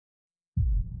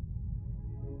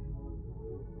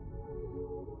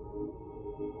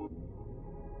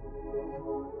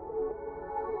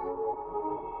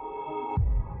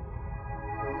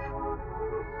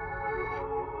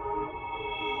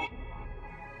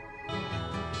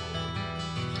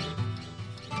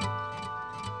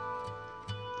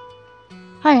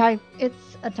Hi,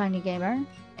 it's a tiny gamer,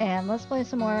 and let's play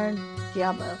some more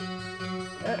Diablo.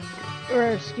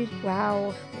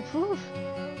 Wow. Oof.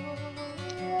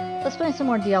 Let's play some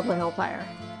more Diablo Hellfire.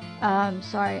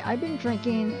 Sorry, I've been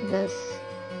drinking this.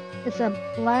 It's a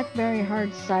blackberry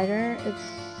hard cider. It's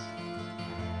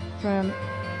from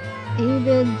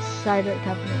Avid Cider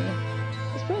Company.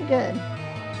 It's pretty good.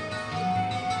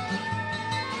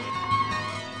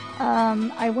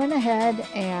 I went ahead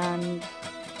and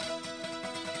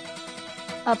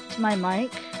upped my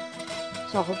mic,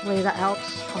 so hopefully that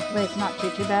helps. Hopefully it's not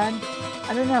too bad.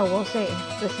 I don't know, we'll see.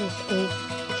 This is a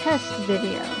test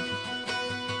video.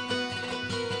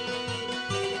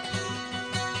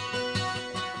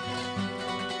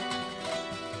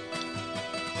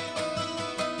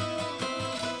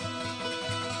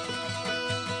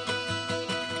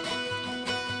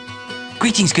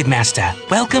 Greetings, good master.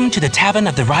 Welcome to the Tavern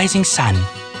of the Rising Sun.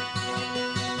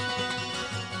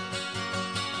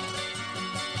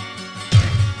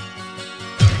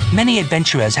 Many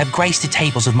adventurers have graced the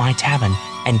tables of my tavern,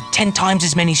 and 10 times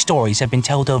as many stories have been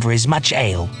told over as much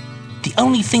ale. The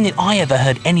only thing that I ever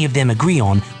heard any of them agree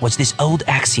on was this old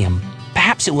axiom.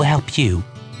 Perhaps it will help you.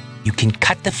 You can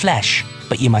cut the flesh,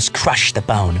 but you must crush the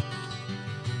bone.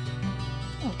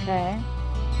 Okay.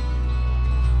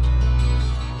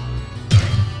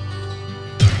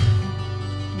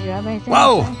 Do you have anything?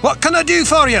 Whoa! What can I do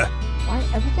for you? Why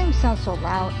everything sounds so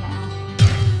loud now?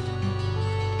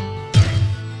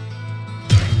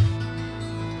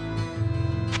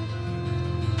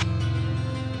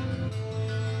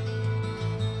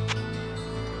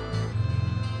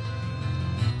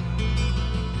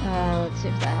 Let's see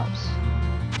if that helps.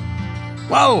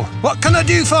 Whoa! What can I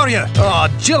do for you? Oh,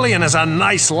 Jillian is a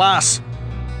nice lass.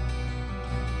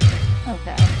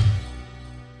 Okay.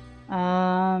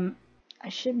 I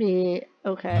should be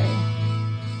okay.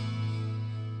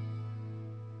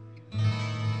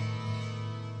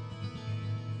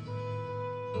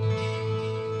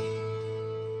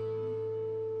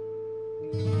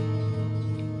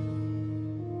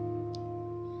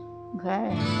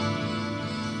 Okay.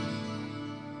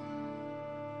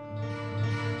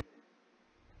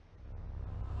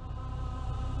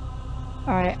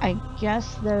 Alright, I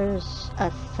guess there's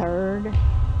a third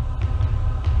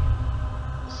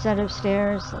set of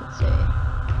stairs. Let's see.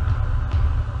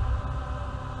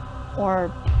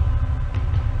 Or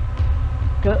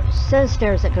set of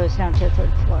stairs that goes down to the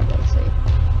third floor. Let's see.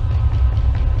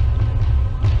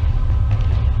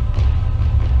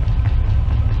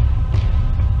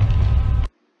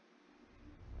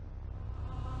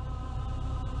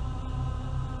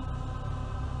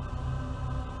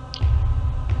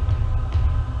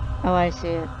 Oh, I see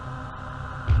it.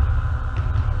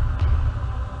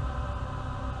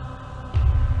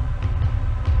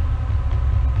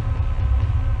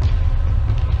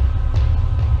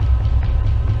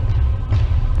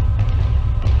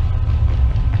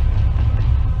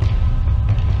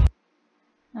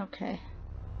 Okay.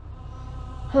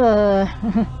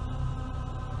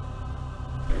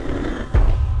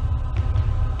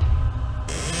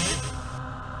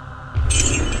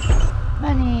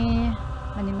 Money.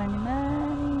 Money, money, money,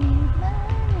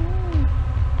 money.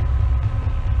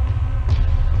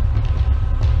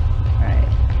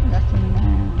 Alright, nothing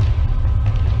there.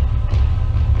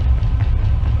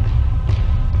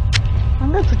 I'm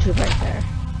gonna put you right there.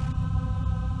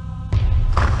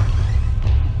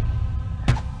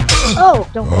 Oh,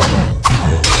 don't go there.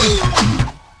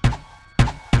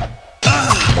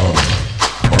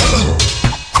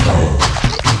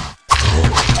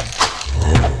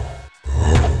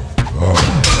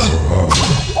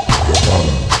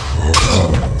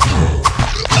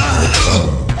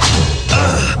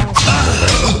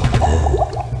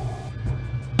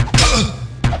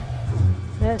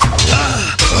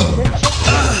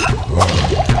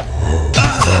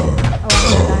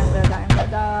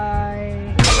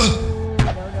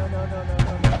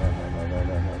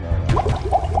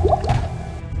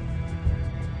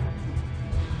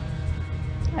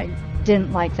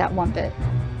 Didn't like that one bit.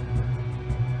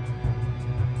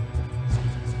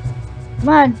 Come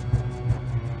on.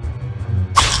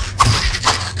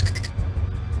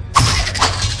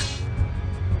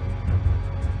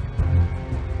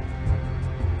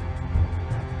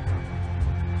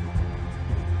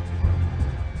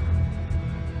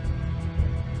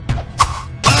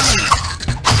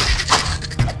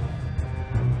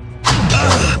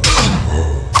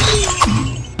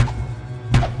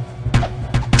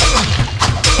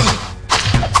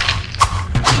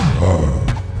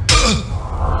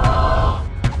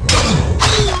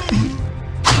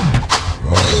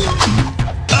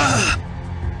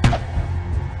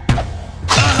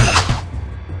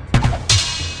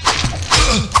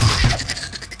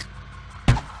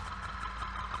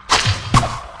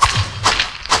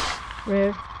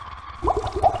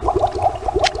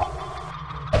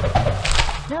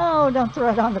 No, don't throw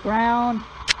it on the ground.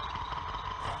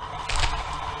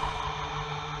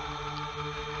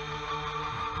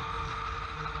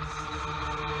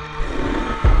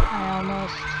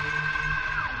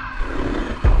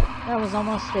 That was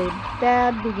almost a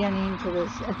bad beginning to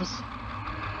this episode.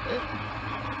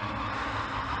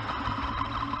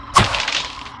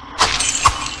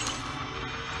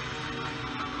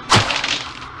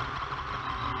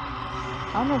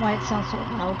 I don't know why it sounds so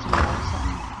loud to me all of a sudden.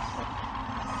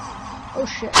 Oh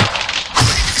shit.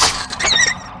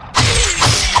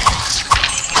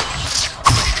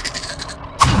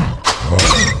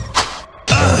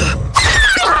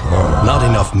 Not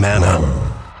enough mana.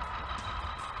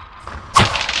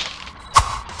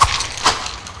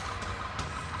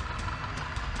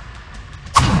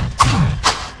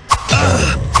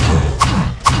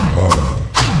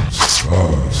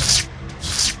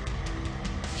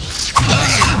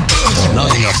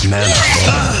 Not enough mana.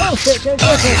 Oh shit, no. I'm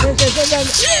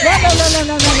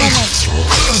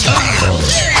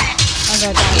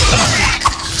gonna die.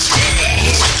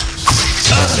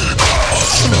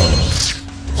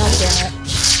 God damn it.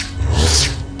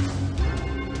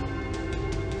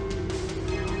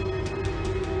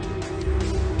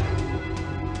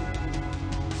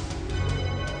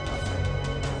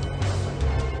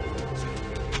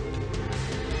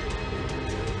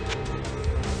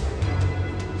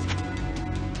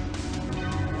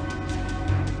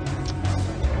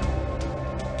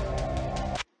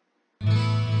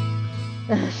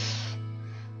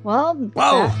 Well,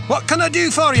 Whoa! What can I do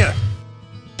for you?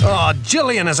 Oh,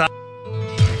 Jillian is a...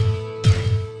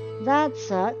 That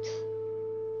sucked.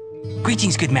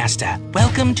 Greetings, good master.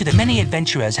 Welcome to the many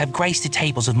adventurers have graced the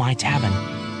tables of my tavern.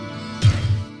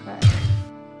 Okay.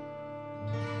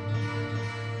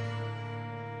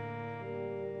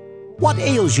 What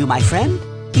ails you, my friend?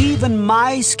 Even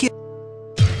my skill...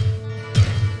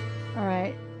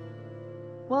 Alright.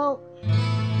 Well...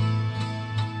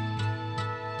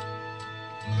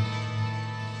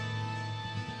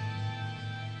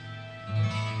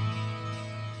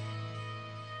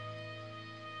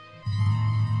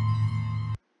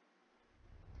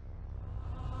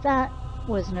 That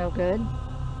was no good.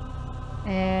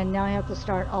 And now I have to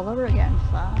start all over again.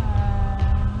 Fine.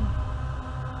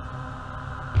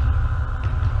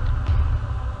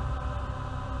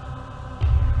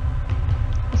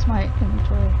 What's my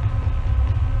inventory?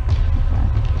 Okay.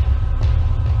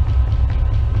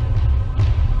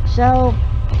 So,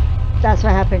 that's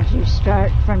what happens. You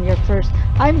start from your first...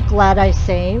 I'm glad I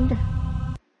saved.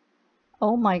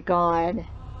 Oh my god.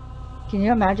 Can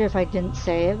you imagine if I didn't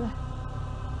save?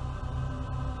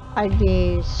 I'd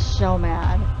be so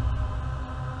mad.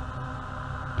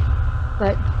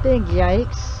 But big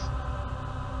yikes.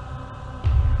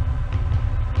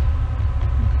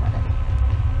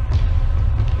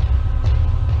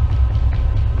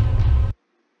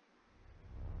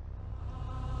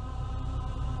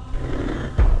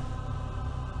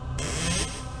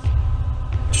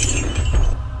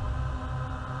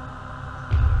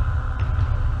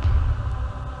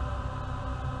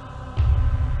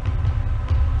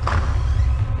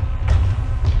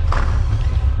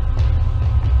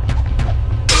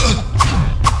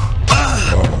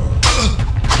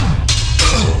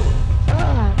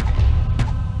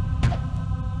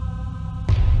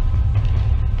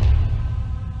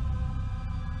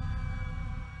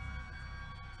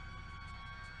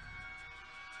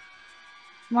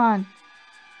 Come on.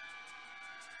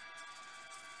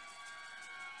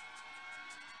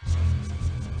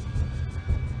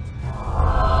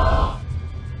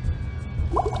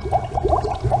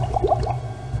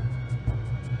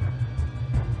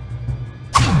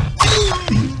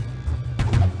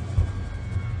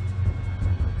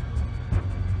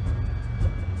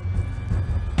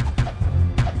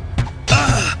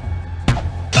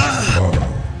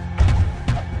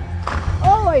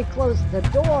 Oh, I closed the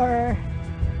door.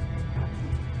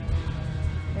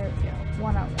 There we go.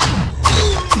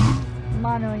 1-on-1.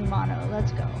 Mano y mano.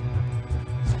 Let's go.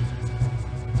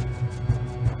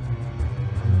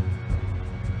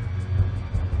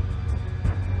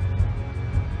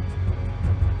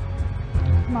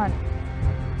 Come on.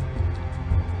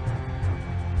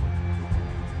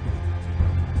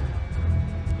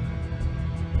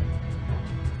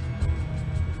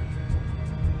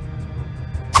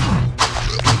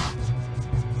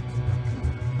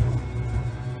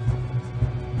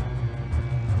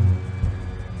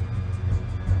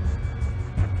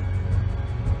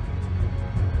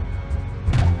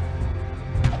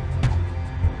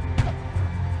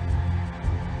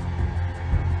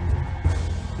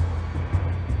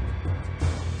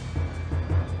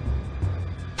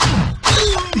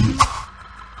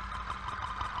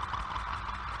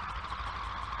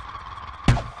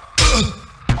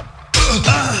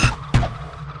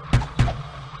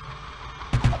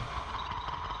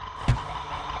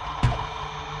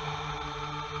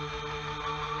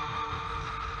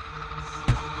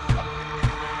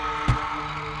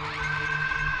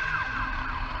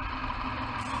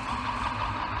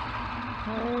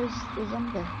 a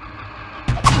zombie.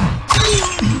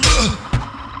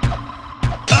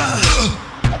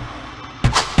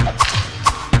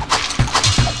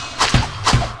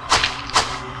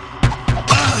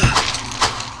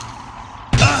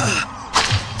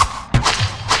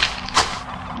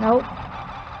 Nope.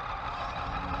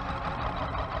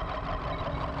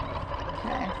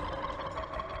 Okay.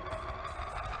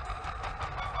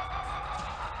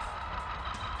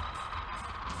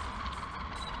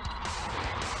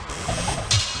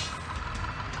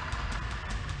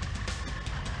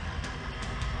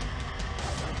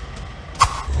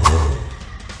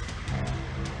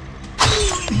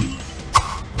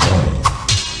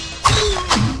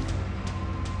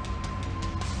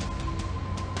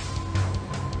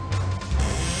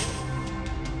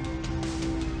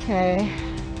 Okay,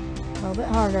 a little bit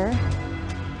harder.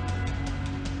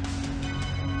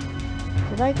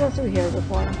 Did I go through here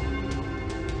before?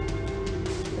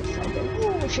 Yes, I did.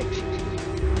 Oh, shit, shit, shit.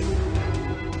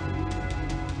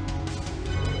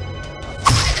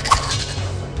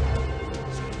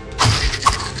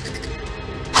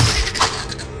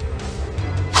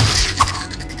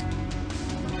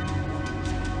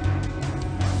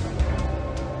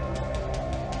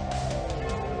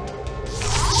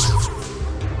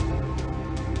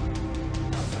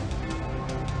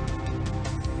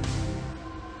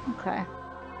 Okay.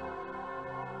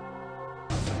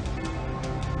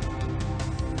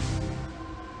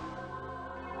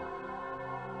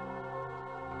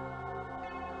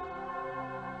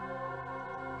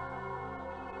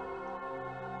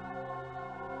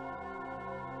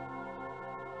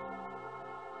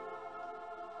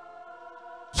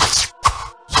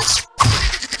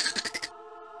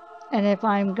 And if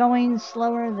I'm going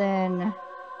slower than...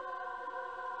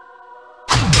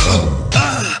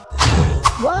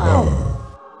 Whoa!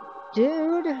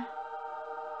 Dude! If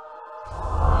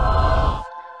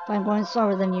I'm going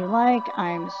slower than you like,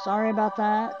 I'm sorry about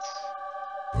that.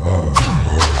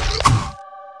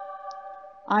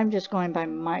 I'm just going by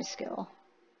my skill.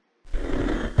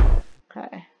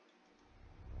 Okay.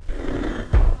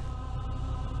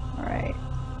 Alright.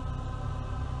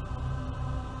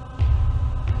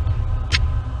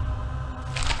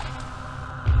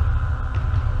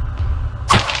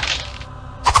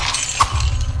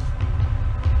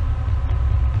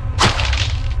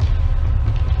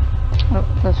 Oh,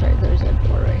 that's right, there's a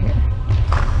door right here.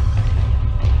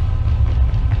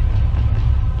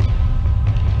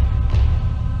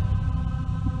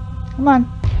 Come on.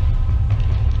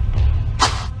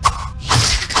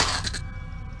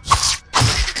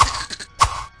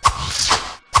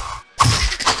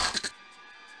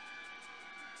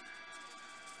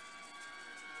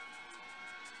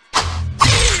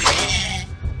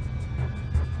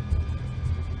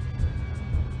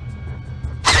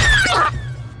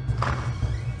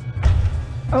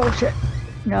 Oh shit.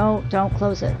 No, don't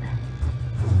close it.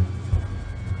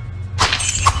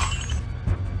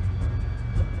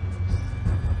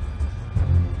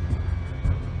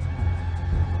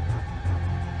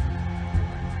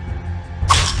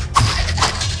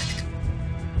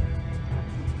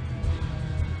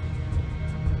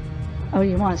 Oh,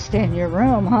 you want to stay in your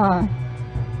room, huh?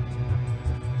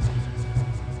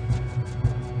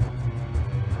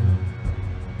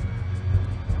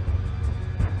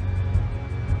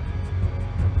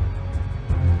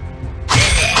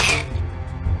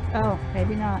 Oh,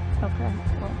 maybe not. Okay,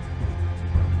 well.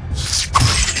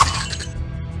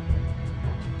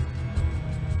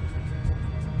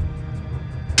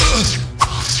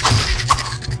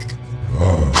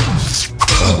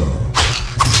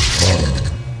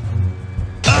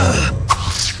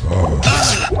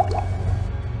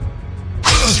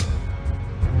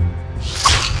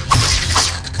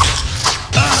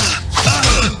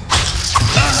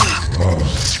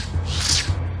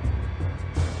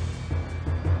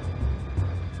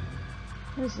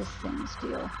 What is this thing's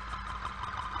deal?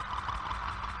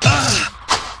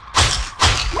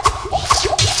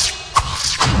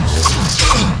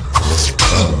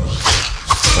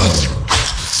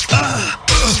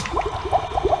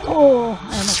 Oh,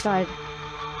 I almost died.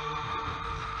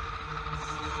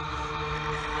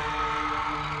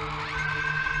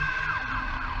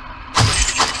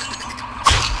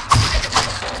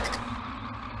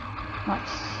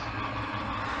 Nice.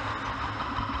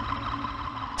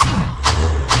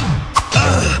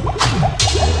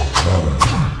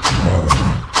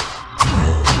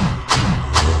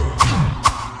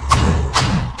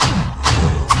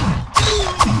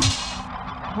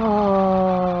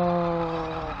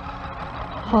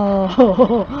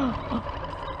 Oh.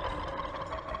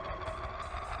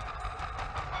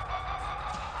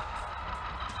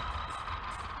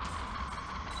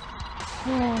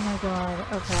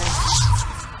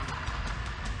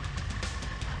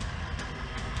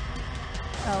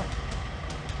 Oh.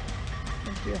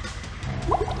 Thank you.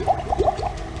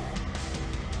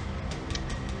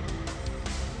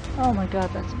 Oh my god,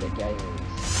 that's a big guy.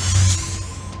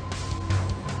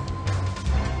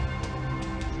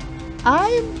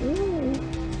 Ooh.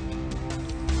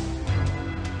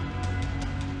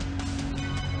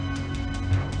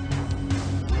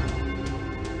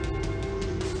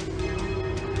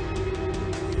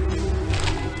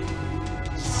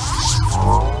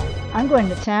 I'm going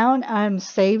to town. I'm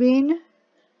saving,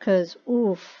 cause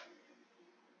oof.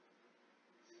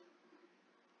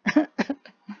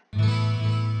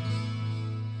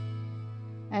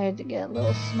 I had to get a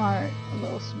little smart,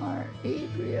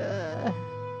 Adria.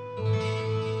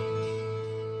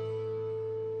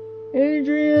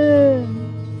 Adrian!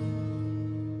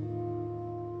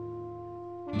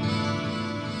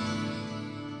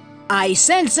 I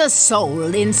sense a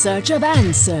soul in search of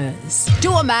answers.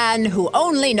 To a man who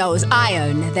only knows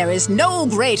iron, there is no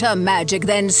greater magic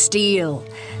than steel.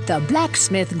 The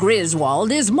blacksmith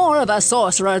Griswold is more of a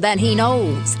sorcerer than he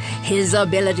knows. His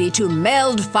ability to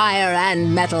meld fire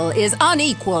and metal is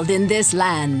unequaled in this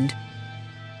land.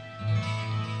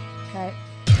 Okay.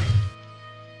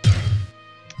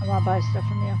 I want to buy stuff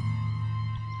from you.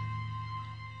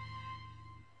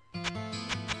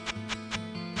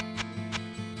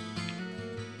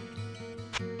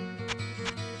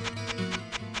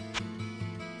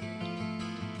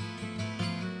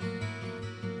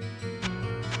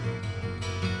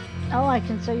 Oh, I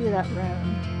can sell you that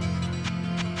room.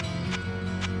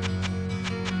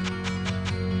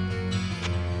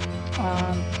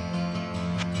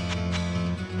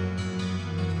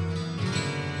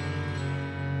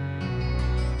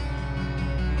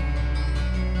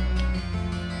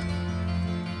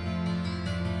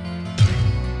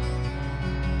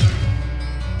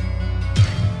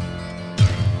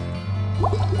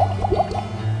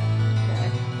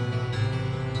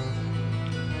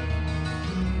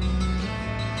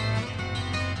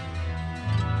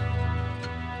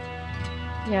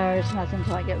 Yeah, there's nothing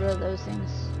until I get rid of those things.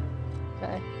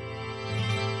 Okay.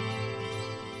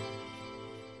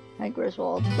 Hi,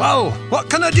 Griswold. Whoa, what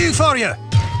can I do for you?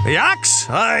 The axe?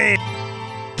 Aye.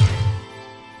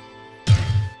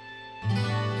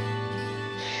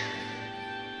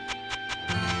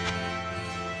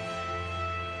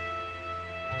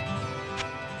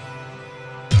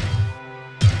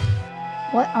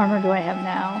 What armor do I have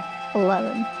now?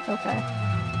 11. Okay.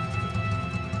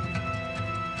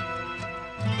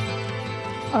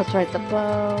 Oh, that's right, the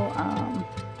bow.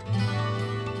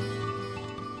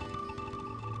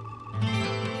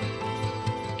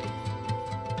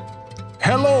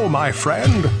 Hello, my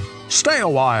friend. Stay a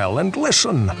while and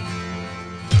listen.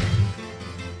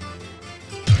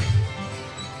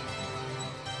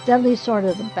 Deadly Sword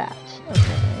of the Bat.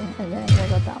 Okay, and then what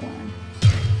about that one?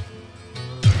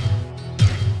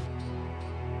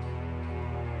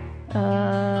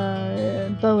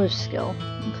 Bow of Skill.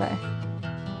 Okay.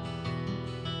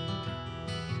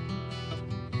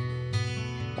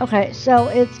 Okay, so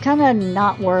it's kind of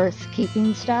not worth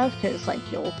keeping stuff because, like,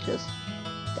 you'll just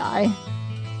die.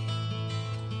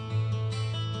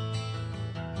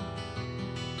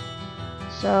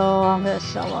 So I'm gonna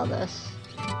sell all this.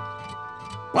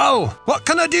 Whoa, what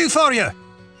can I do for you?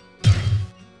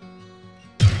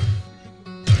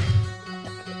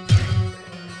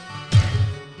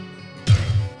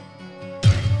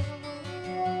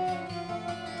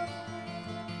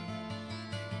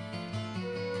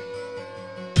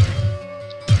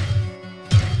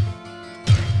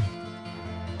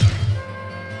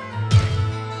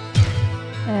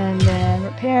 And then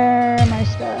repair my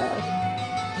stuff.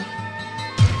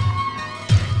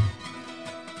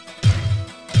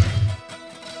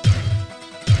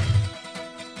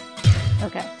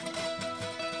 Okay.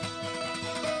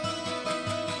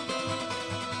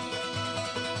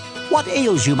 What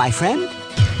ails you, my friend?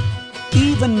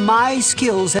 Even my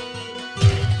skills have...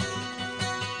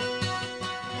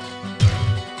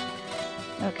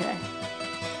 Okay.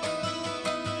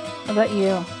 How about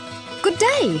you? Good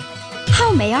day.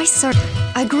 How may I serve?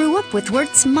 I grew up with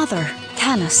Wirt's mother,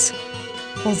 Canis,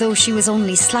 although she was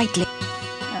only slightly...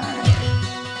 Alright.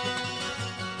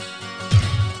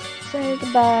 Say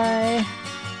goodbye.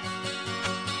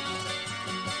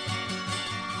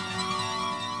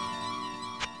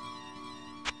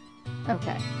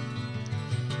 Okay.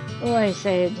 Oh, I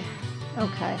said,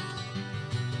 okay.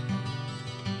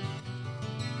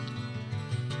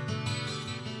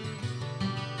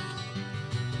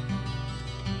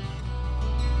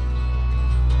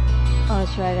 Oh,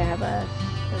 that's right, I have a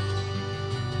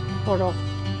portal.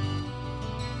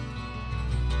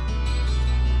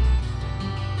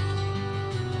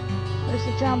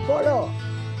 Where's the town portal?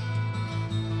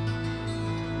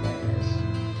 There it is.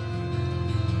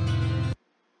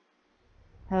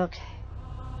 Okay.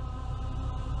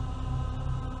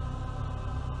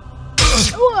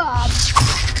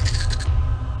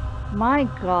 My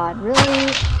God, really?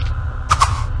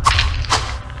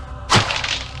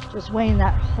 Just waiting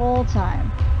that whole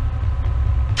time.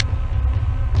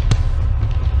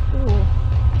 Ooh.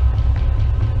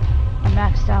 I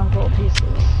maxed down gold pieces.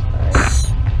 Alright.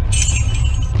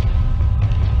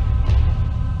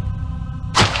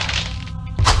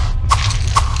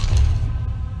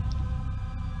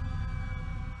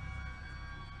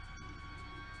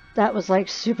 That was like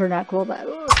super not cool. That.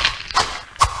 Ooh.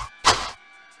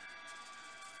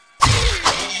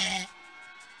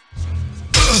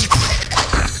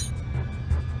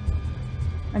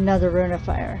 Another rune of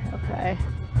fire. Okay.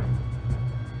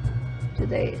 Do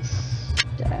they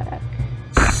stack?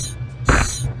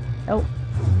 Nope.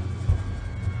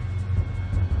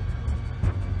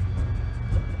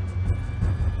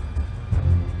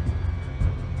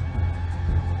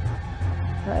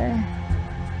 Okay.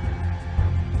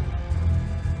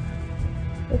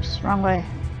 Oops, wrong way.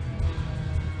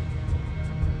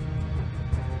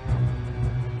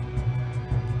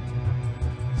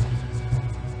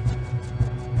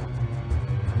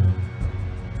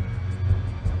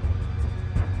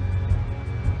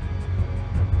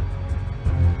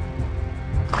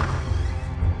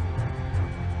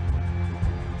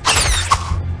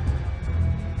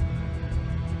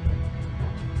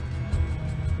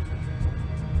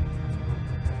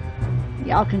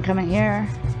 Y'all can come in here.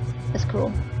 It's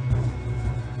cool.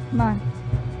 Come on.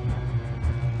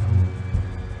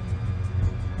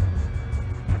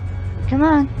 Come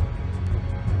on.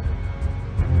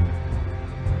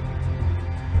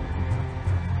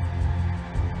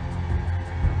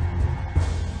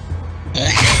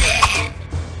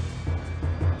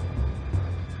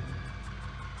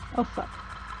 Oh fuck.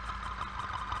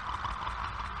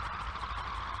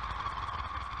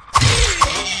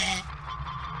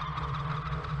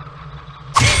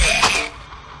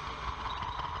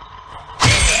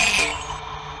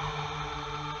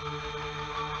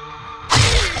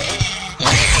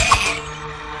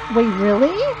 Wait, really?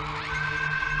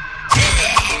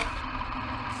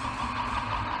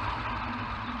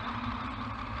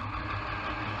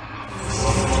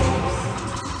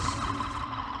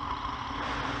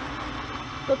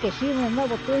 Book a healing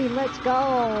level 3, let's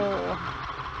go!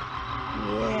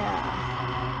 Yeah.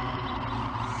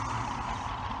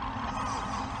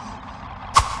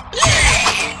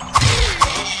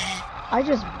 I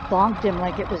just bonked him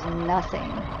like it was nothing.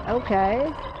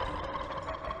 Okay.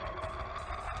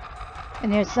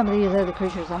 And there's some of these other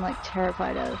creatures I'm like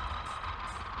terrified of.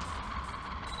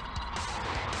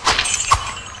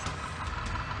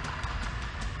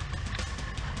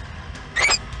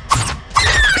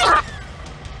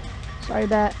 Sorry,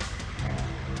 bat.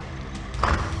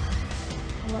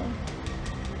 Hello.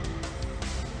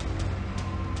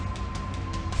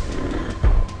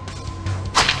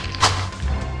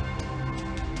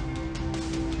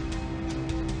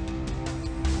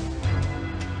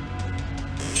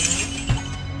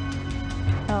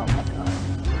 Oh my god.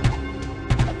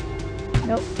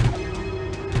 Nope.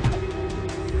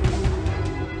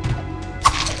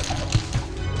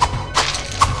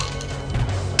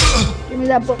 Give me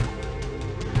that book.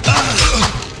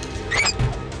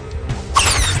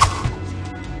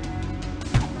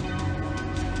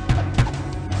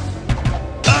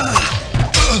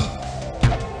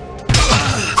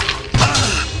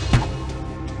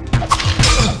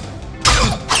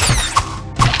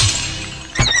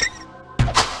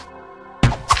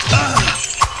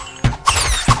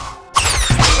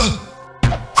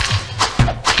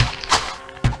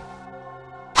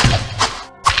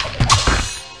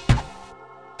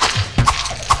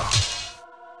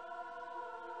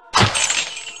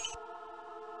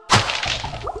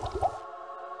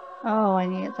 Oh, I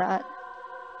needed that.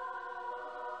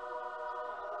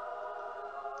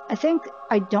 I think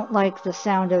I don't like the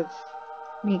sound of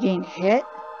me getting hit.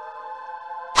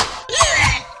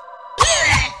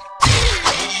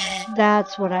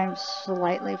 That's what I'm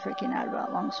slightly freaking out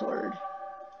about, longsword.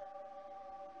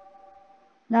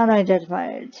 Not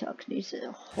identified. Telekinesis.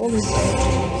 Holy shit.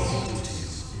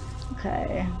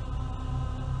 Okay.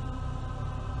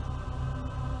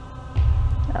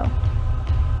 Oh.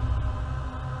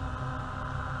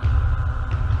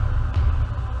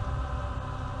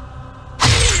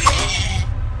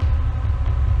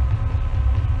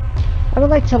 I would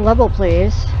like to level,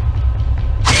 please.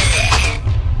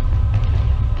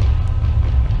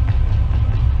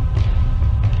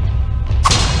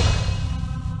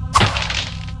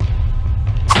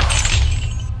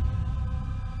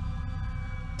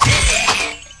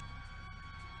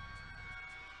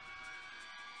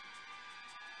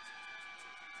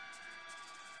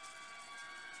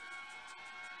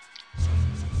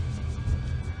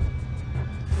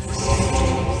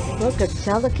 Book of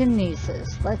Telekinesis.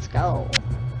 Let's go.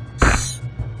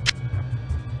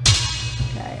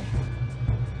 Okay.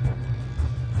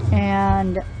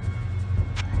 And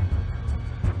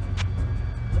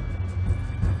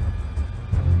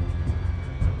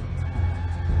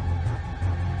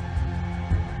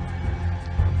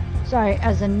sorry,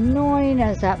 as annoying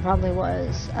as that probably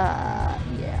was,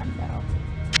 yeah, no.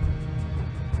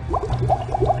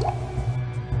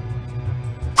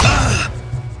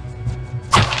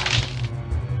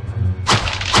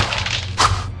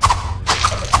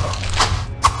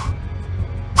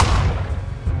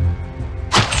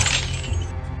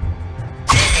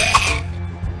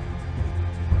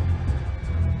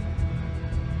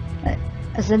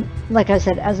 Like I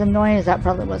said, as annoying as that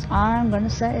probably was, I'm gonna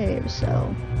save,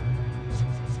 so.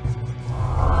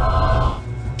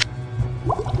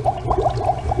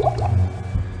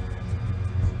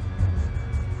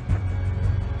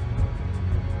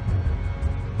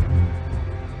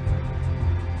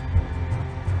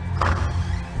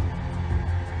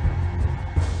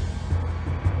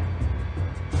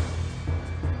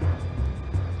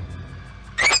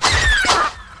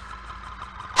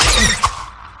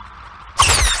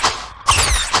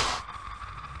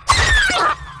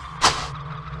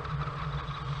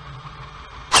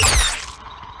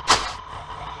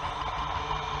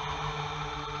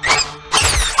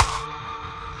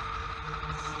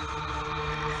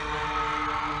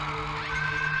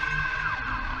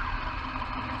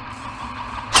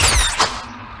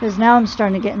 Because now I'm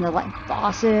starting to get into like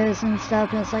bosses and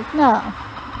stuff, and it's like, no.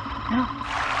 No.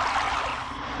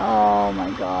 Oh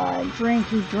my god.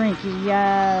 Drinky, drinky,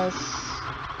 yes.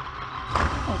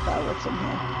 Oh god, what's in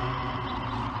here?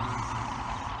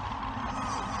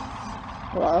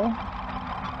 Hello?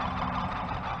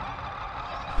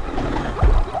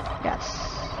 Yes.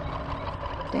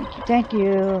 Thank you, thank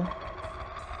you.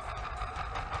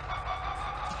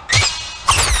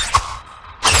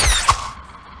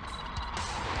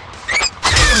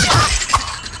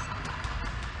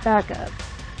 Back up.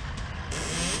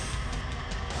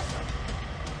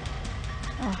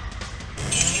 Oh.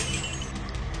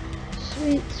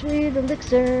 Sweet, sweet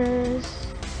elixirs.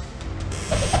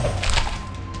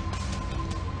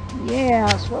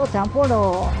 Yeah, Swirl Town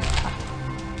Portal.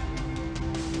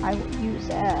 I will use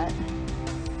that.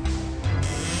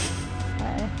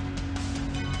 Okay.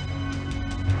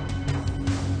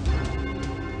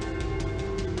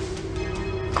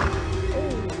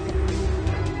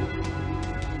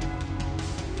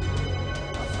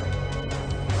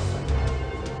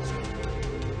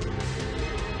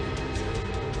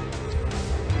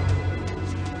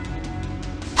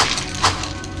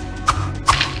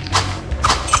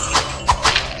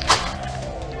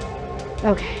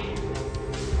 Okay.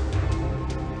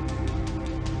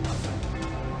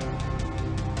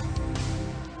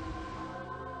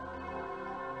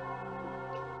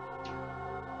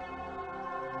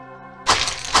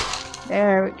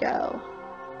 There we go.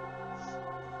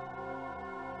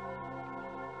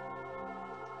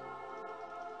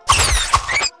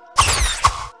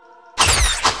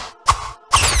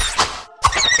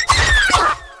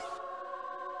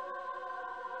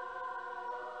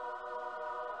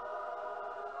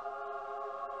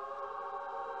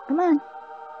 Come on.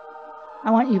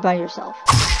 I want you by yourself.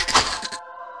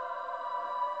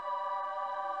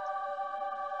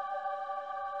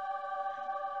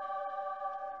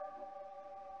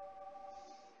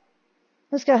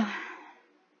 Let's go.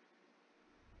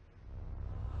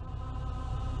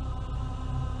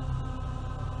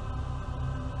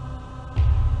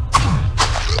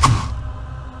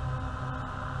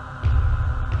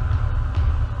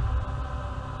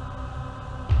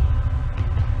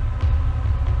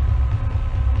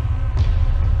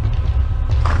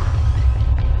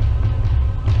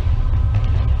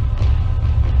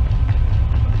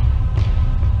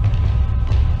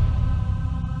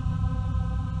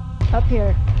 Up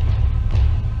here.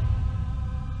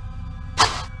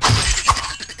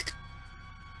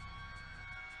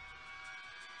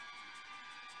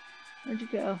 Where'd you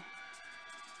go?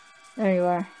 There you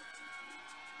are.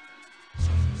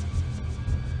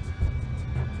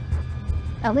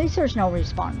 At least there's no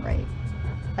respawn rate.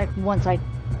 Like once I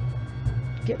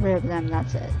get rid of them,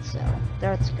 that's it. So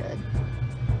that's good.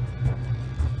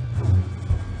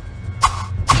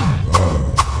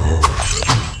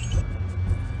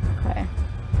 Okay.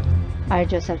 I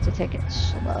just have to take it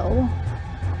slow.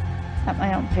 At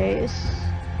my own pace.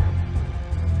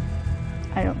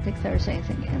 I don't think there's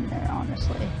anything in there,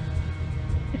 honestly.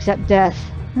 Except death.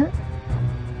 Come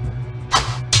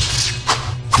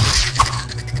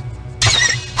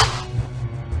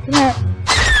here.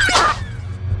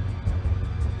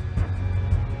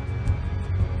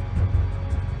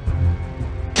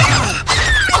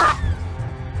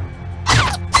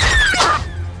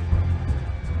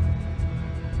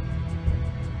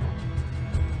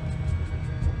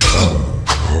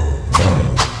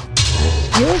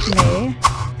 Excuse me.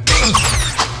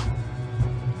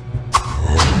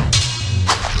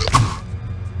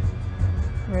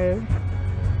 Rude.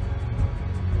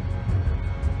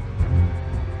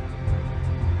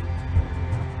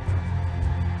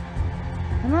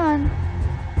 Come on.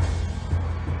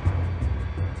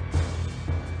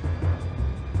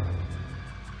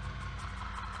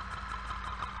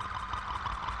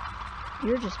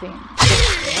 You're just being...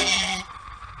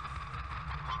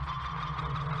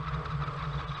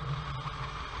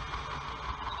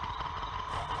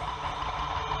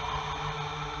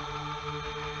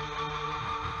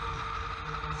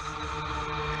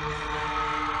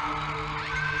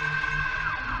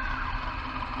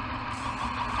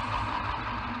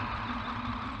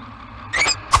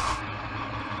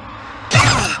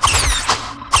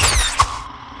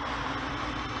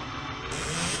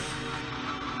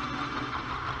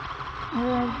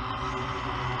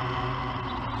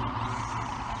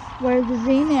 Where'd the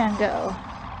Z-Man go?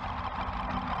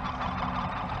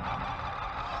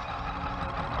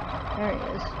 There he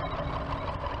is.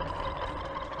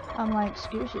 I'm like,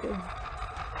 excuse you.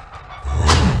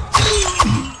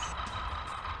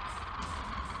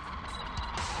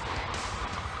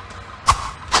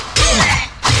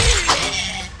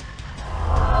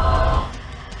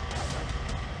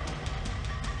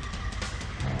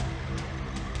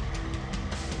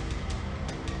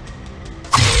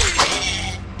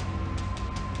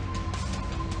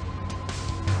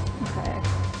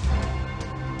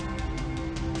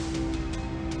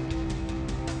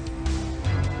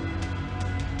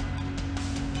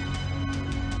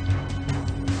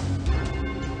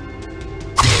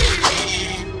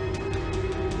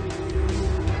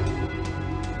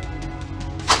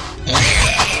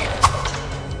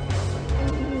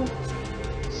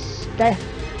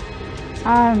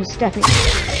 I'm Steffi.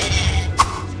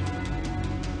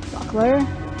 Buckler.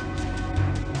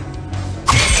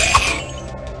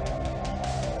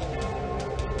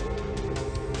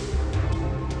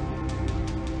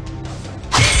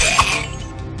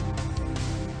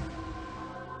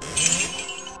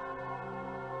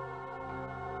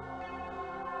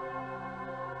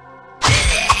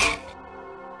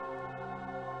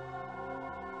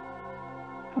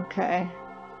 Okay.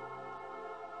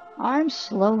 I'm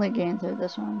slowly getting through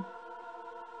this one.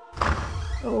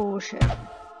 Oh shit.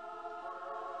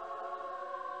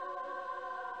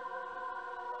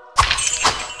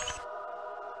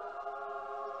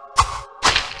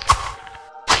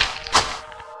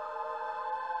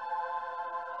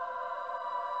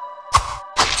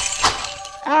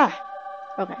 Ah!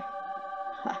 Okay.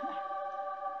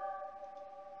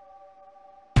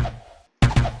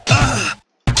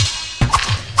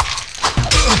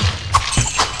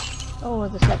 Oh,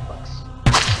 the set books.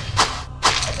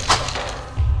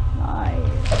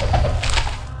 Nice.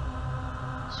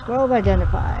 Scroll of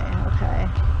identify. Okay.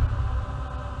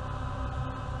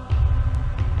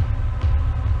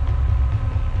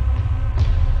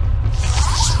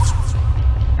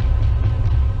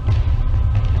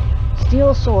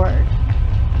 Steel sword.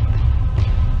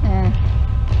 Eh.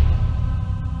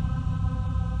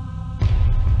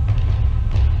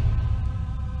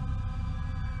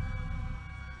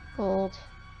 Gold.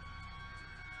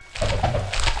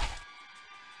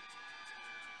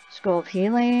 Scroll of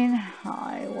healing.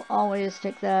 I will always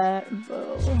take that.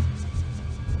 Bow.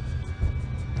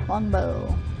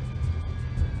 Longbow.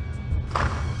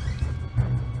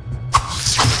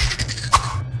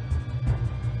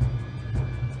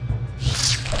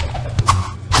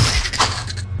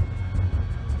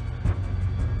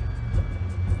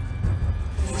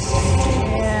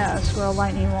 Yeah, scroll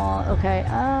lightning wall. Okay,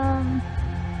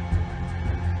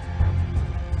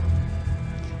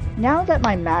 now that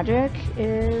my magic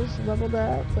is leveled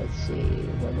up, let's see,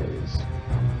 what is...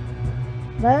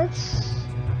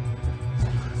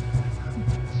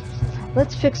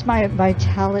 Let's fix my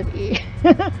vitality.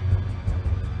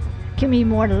 Give me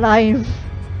more life.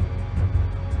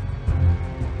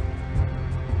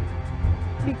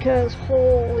 Because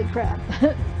holy crap.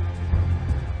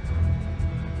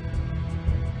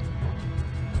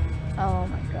 Oh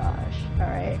my gosh,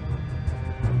 alright.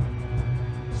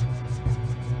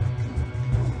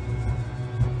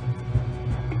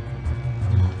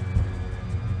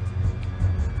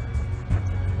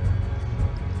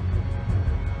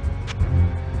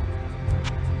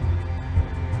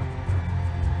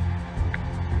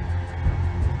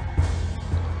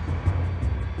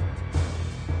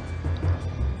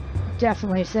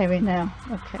 Definitely saving now.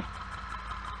 Okay.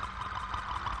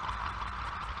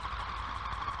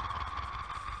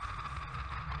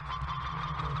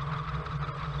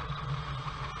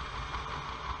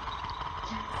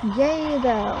 Yay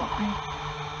though.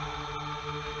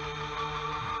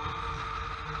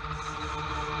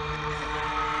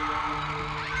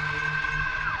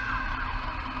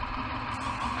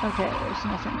 Okay, there's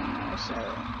nothing in there, so...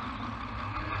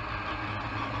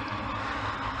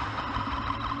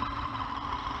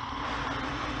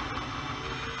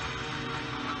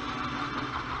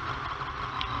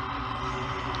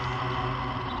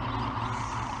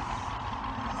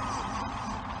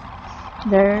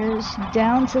 There's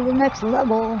down to the next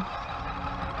level.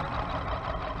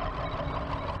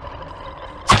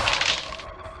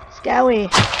 Scowie.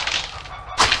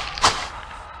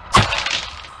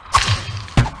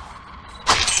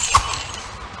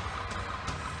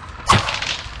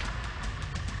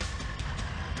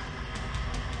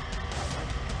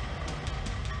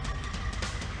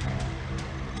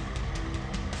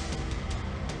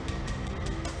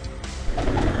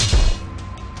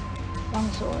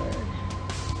 Longsword.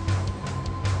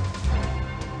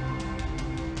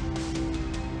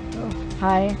 Oh,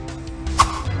 hi.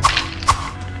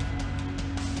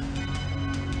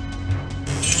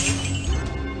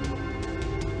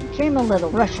 Came a little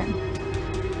Russian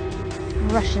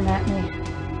at me.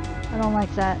 I don't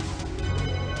like that.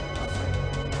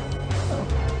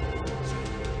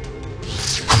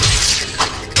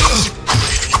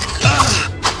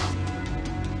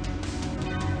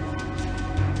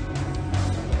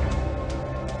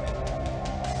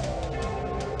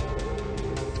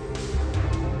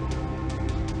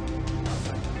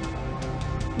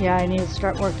 Yeah, I need to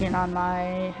start working on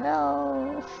my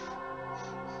health.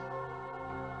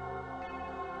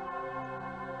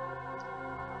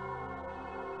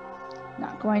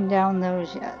 Not going down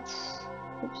those yet.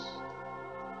 Oops.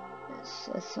 It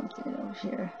says something over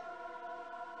here.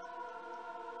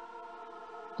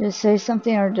 Did it say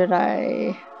something or did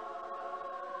I?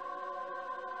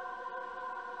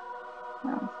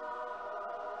 No.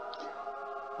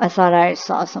 I thought I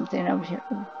saw something over here.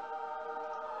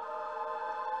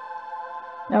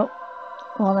 Nope.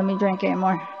 Won't let me drink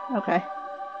anymore. Okay.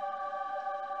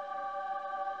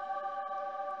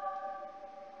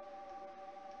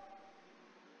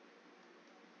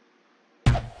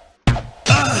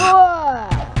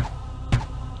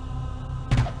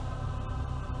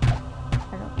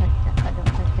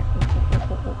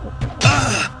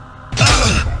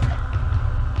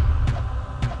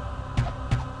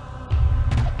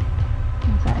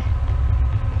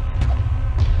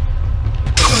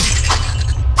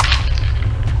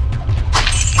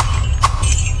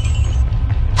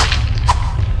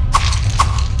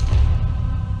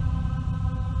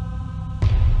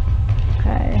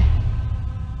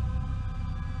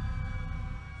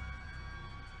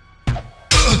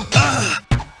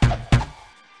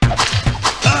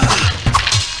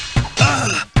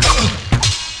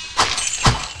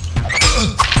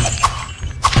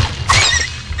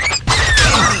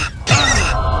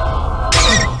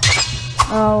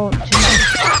 Oh, too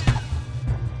much.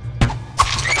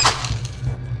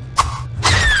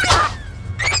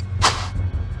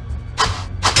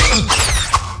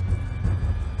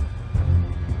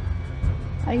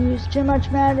 I used too much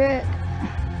magic.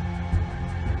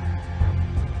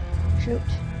 Shoot.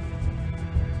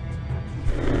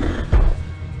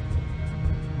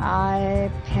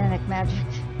 I panic magic.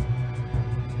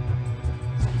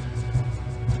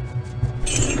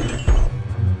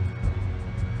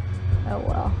 Oh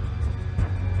well.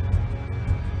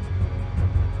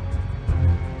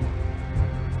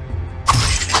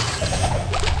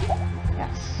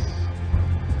 Yes.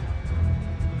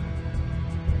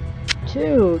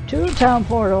 Two town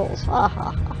portals. Ha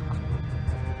ha ha.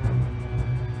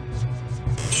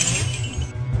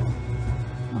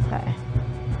 Okay.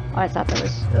 Oh, I thought that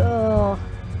was. Oh,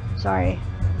 sorry.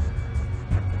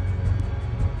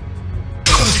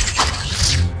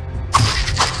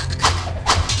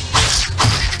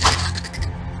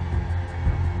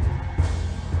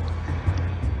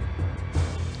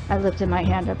 I lifted my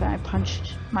hand up and I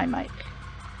punched my mic.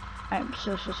 I'm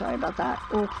so sorry about that.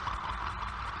 Oof.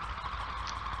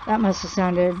 That must have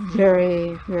sounded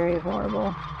very, very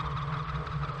horrible.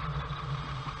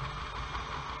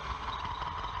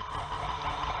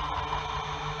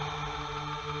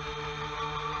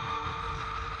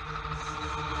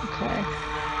 Okay.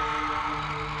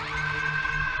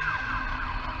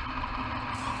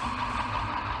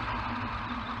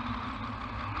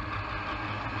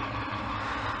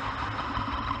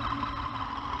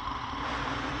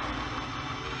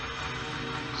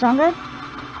 So I'm going to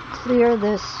clear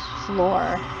this floor,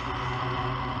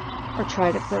 or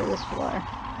try to clear this floor,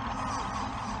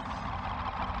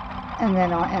 and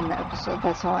then I'll end the episode.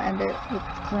 That's how I'll end it, with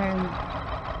clearing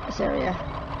this area.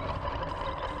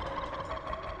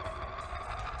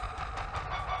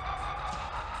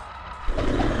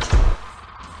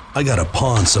 I gotta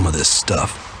pawn some of this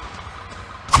stuff.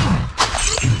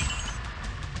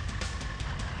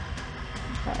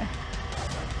 Okay.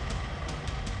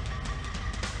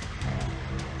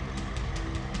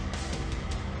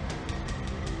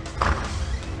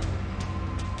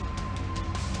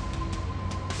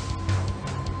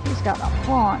 He's got to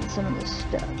pawn some of this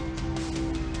stuff.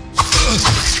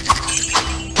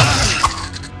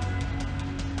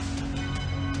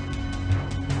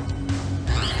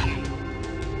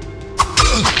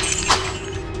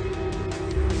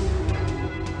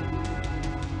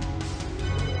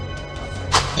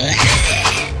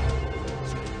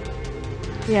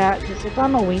 Yeah, because if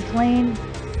I'm a weakling,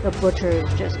 the butcher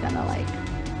is just gonna like,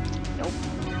 nope.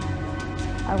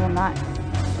 I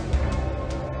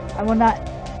will not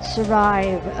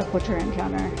survive a butcher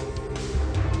encounter.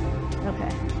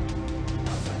 Okay.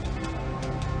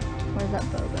 Where's that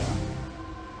bow go?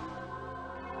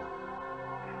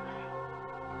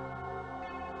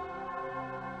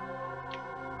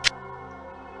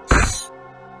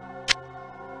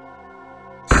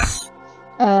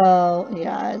 Oh,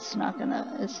 yeah, it's not gonna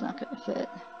fit.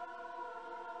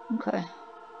 Okay.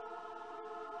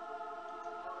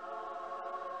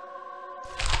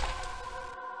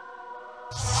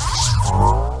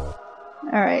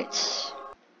 Alright.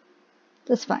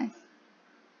 That's fine.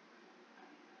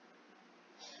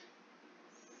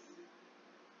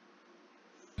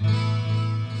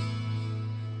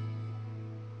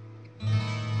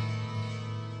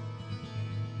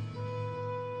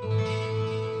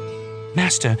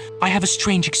 Master, I have a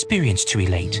strange experience to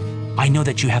relate. I know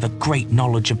that you have a great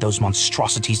knowledge of those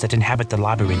monstrosities that inhabit the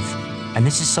labyrinth, and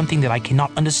this is something that I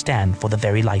cannot understand for the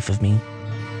very life of me.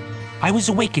 I was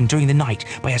awakened during the night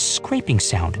by a scraping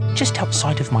sound just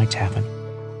outside of my tavern.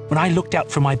 When I looked out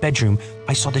from my bedroom,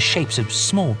 I saw the shapes of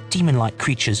small demon-like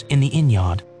creatures in the inn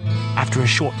yard. After a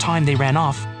short time they ran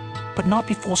off, but not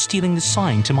before stealing the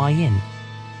sign to my inn.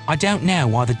 I don't know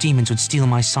why the demons would steal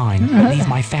my sign, but leave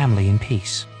my family in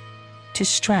peace. 'Tis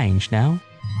strange, no?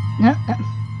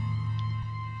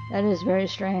 That is very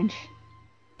strange.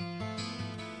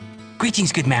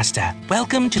 Greetings, good master.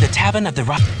 Welcome to the Tavern of the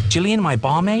Rock. Jillian, my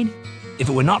barmaid? If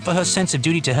it were not for her sense of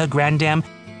duty to her grandam...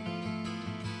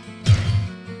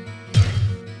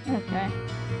 Okay.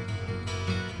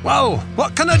 Well,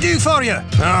 what can I do for you?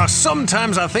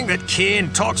 Sometimes I think that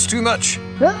Kane talks too much.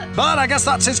 But I guess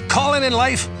that's his calling in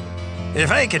life.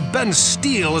 If I could bend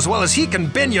steel as well as he can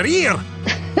bend your ear,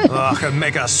 I could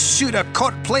make a suit of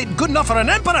court plate good enough for an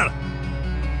emperor.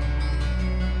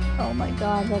 Oh my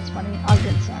god, that's funny.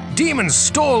 Ogden's sign. Demons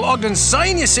stole Ogden's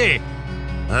sign, you say?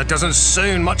 That doesn't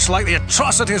sound much like the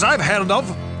atrocities I've heard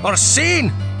of or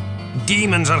seen.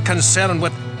 Demons are concerned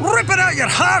with ripping out your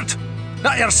heart,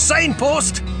 not your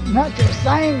signpost. Not your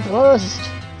signpost.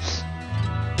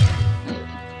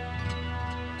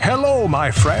 Hello,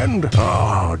 my friend.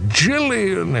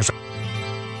 Jillian is...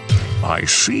 I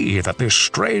see that this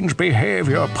strange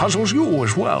behavior puzzles you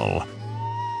as well.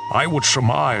 I would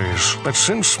surmise that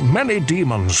since many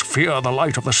demons fear the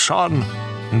light of the sun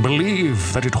and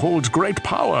believe that it holds great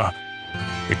power,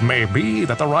 it may be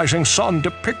that the rising sun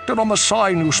depicted on the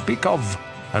sign you speak of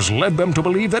has led them to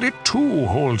believe that it too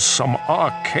holds some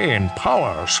arcane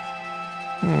powers.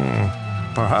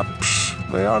 Perhaps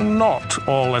they are not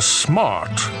all as smart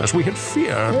as we had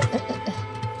feared.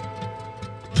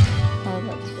 Oh,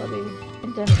 that's funny.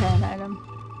 Identify an item.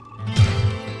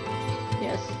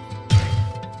 Yes.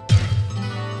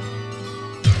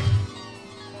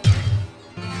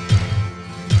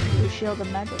 Blue shield of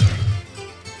magic.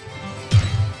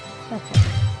 Okay.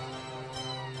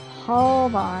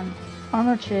 Hold on.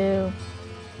 Armor 2.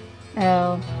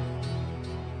 Oh.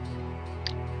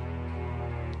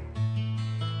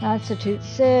 That's a toot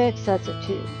 6, that's a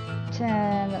toot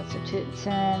 10, that's a toot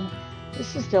 10.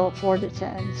 This is still a 4 to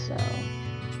 10, so.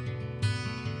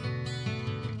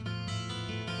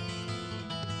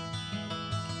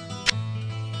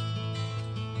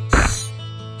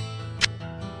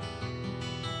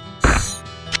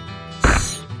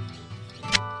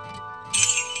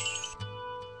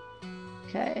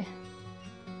 Okay.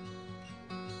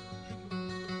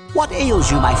 What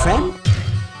ails you, my friend?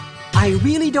 I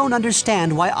really don't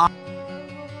understand why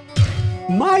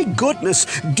My goodness,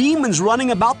 demons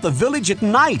running about the village at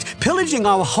night, pillaging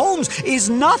our homes, is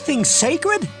nothing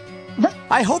sacred?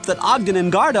 I hope that Ogden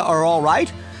and Garda are all right.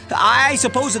 I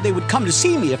suppose that they would come to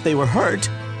see me if they were hurt.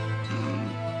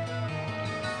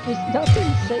 There's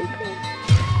nothing sacred.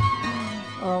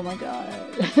 Oh my god.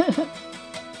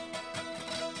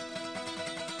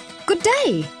 Good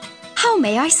day. How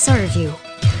may I serve you?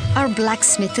 Our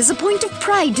blacksmith is a point of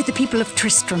pride to the people of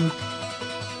Tristram.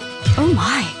 Oh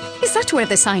my, is that where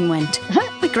the sign went?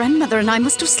 My grandmother and I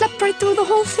must have slept right through the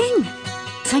whole thing.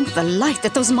 Thank the light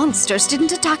that those monsters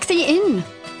didn't attack the inn.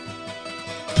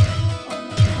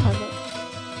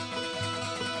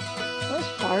 What's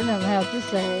Farnham have to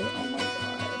say? Oh my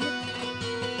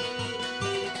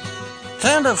god.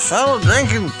 Can't a fellow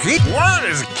drinking keep? What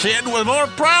is a kid with more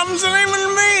problems than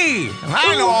even me? And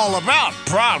I know all about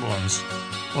problems.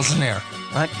 Listen here,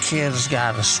 that kid's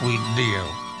got a sweet deal.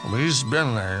 But he's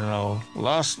been there, you know,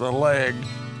 lost a leg.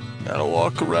 Gotta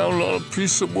walk around on a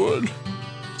piece of wood.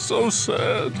 So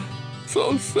sad.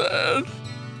 So sad.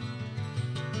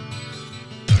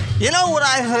 You know what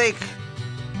I think?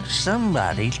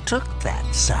 Somebody took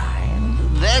that sign.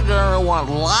 They're gonna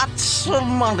want lots of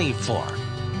money for it.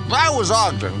 If I was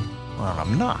Ogden, well,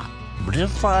 I'm not. But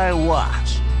if I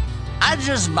was, I'd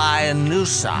just buy a new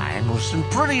sign with some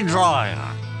pretty drawing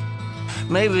on it.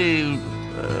 Maybe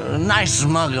a nice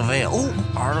mug of ale.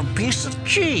 Ooh, or a piece of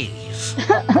cheese.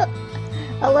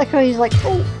 I like how he's like,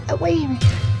 oh, wait a minute.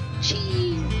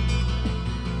 Cheese.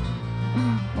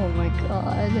 Oh my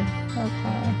god.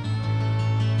 Okay.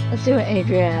 Let's see what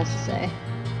Adria has to say.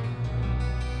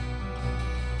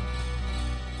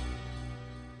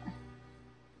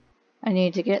 I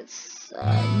need to get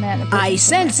mana. I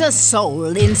sense a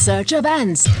soul in search of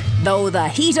answers. Though the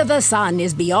heat of the sun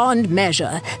is beyond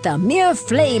measure, the mere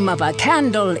flame of a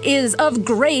candle is of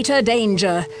greater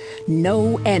danger.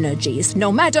 No energies,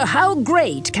 no matter how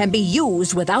great, can be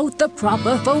used without the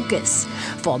proper focus.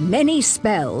 For many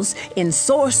spells,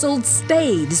 ensorcelled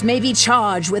staves may be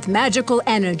charged with magical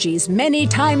energies many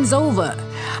times over.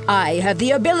 I have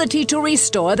the ability to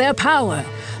restore their power,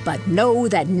 but know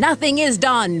that nothing is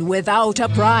done without a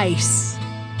price.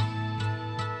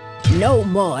 No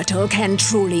mortal can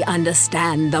truly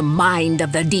understand the mind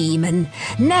of the demon.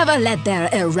 Never let their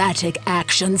erratic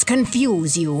actions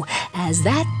confuse you, as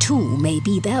that too may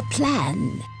be their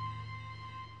plan.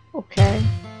 Okay.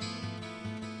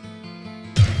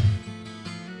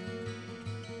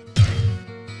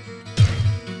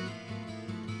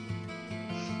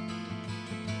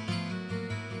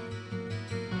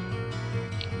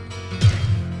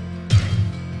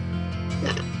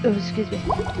 Oh, excuse me.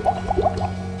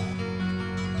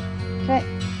 Okay.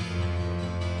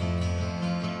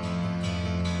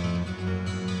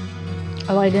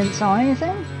 Oh, I didn't saw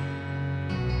anything?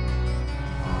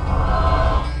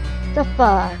 The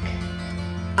fuck?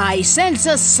 I sense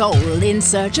a soul in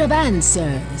search of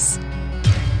answers.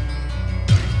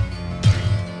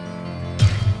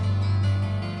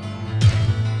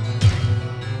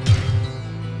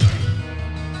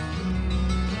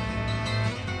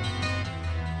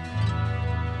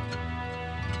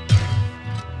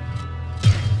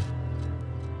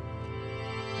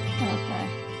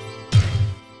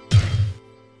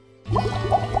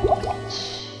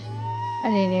 I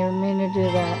didn't even mean to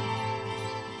do that.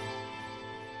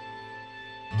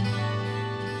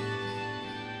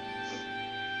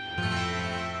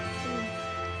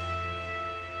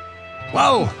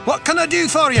 Whoa, what can I do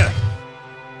for you?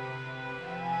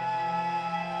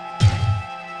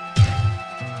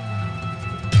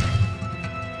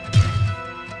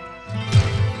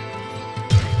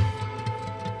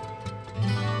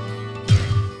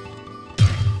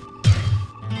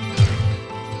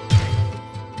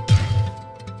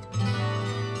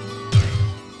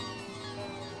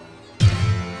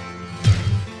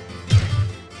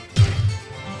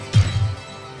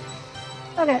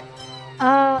 Okay.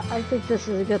 I think this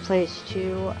is a good place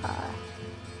to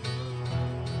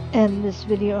end this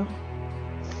video.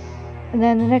 And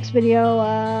then the next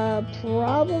video,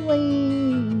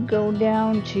 probably go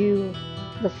down to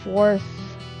the 4th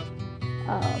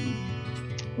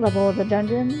level of the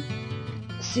dungeon.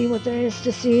 See what there is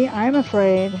to see. I'm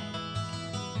afraid.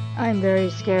 I'm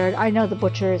very scared. I know the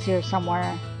butcher is here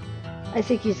somewhere. I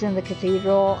think he's in the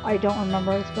cathedral. I don't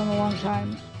remember. It's been a long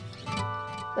time.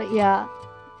 But yeah.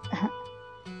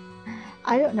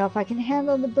 I don't know if I can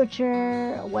handle the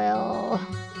butcher well.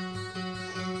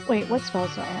 Wait, what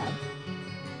spells do I have?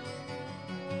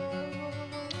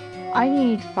 I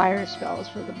need fire spells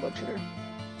for the butcher.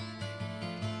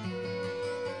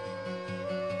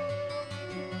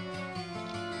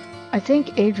 I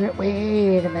think Adria...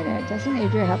 Wait a minute. Doesn't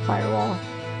Adria have firewall?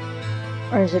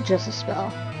 Or is it just a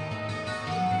spell?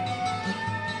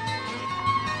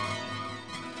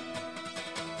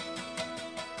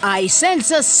 I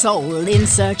sense a soul in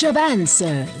search of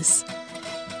answers.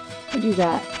 What do you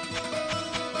got?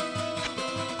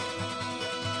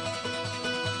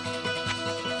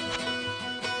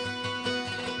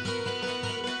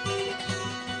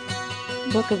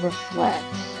 Book of Reflect.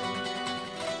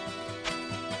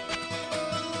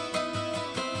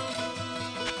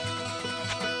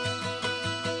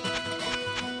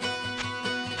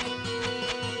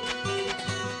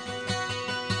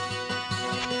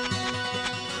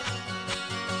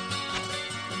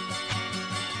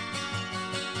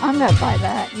 I'm gonna buy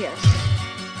that, yes.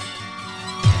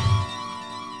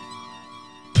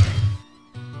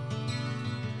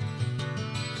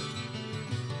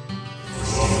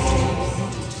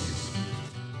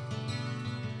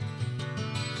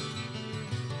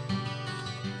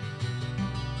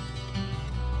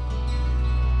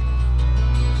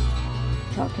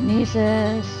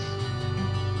 Telekinesis.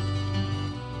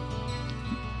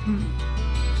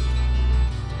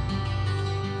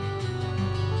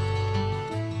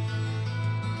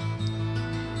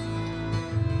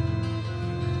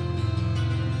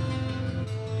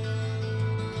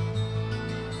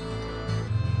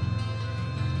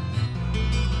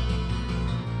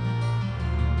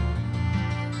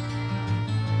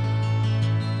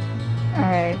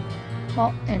 Alright,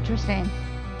 well, interesting.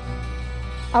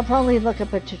 I'll probably look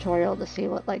up a tutorial to see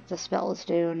what, like, the spells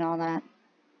do and all that.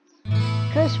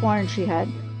 Could have sworn she had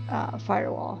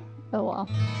firewall. Oh well.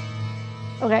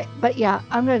 Okay, but yeah,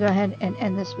 I'm gonna go ahead and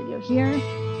end this video here.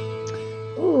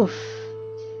 Oof.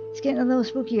 It's getting a little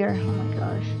spookier. Oh my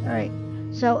gosh. Alright,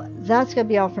 so that's gonna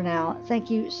be all for now. Thank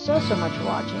you so much for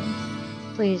watching.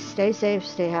 Please stay safe,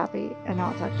 stay happy, and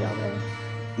I'll talk to y'all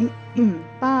later.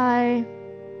 Bye.